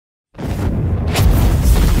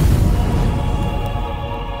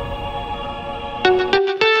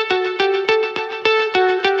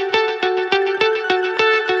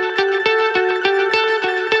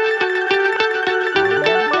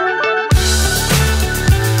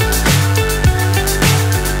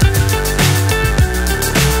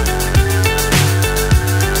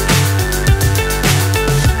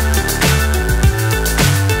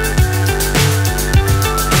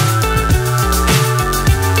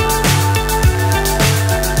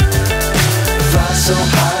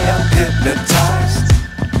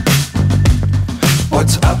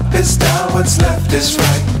what's left is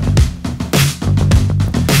right.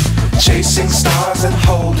 Chasing stars and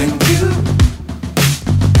holding you.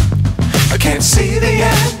 I can't see the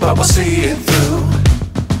end, but we'll see it through.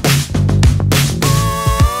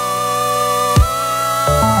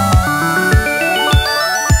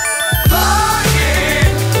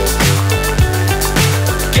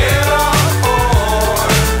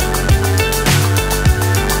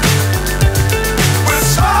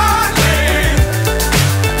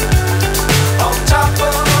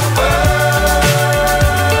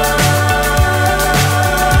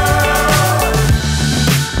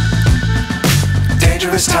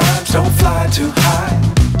 Times don't fly too high.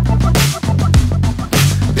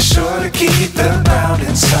 Be sure to keep the ground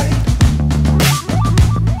in sight.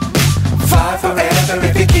 Fly forever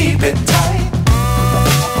if you keep it tight.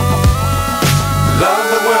 Love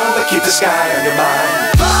the world but keep the sky on your mind.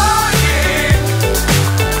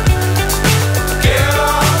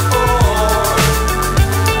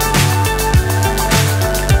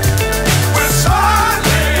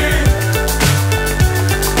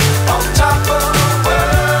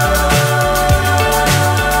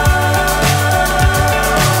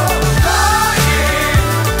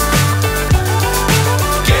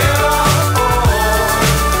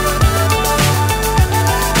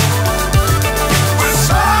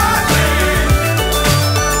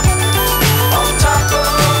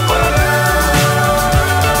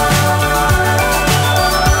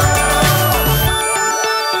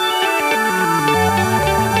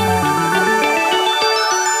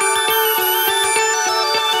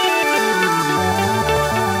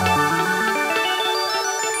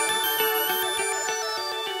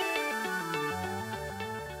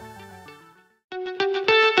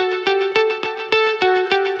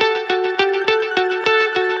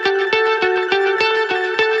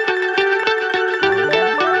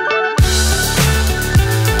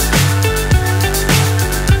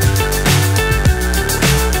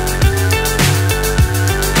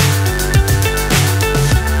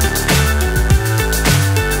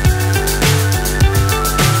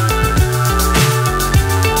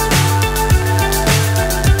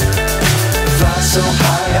 So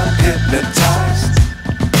high I'm hypnotized.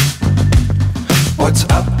 What's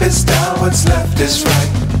up is down, what's left is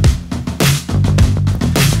right.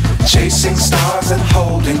 Chasing stars and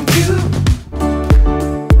holding you.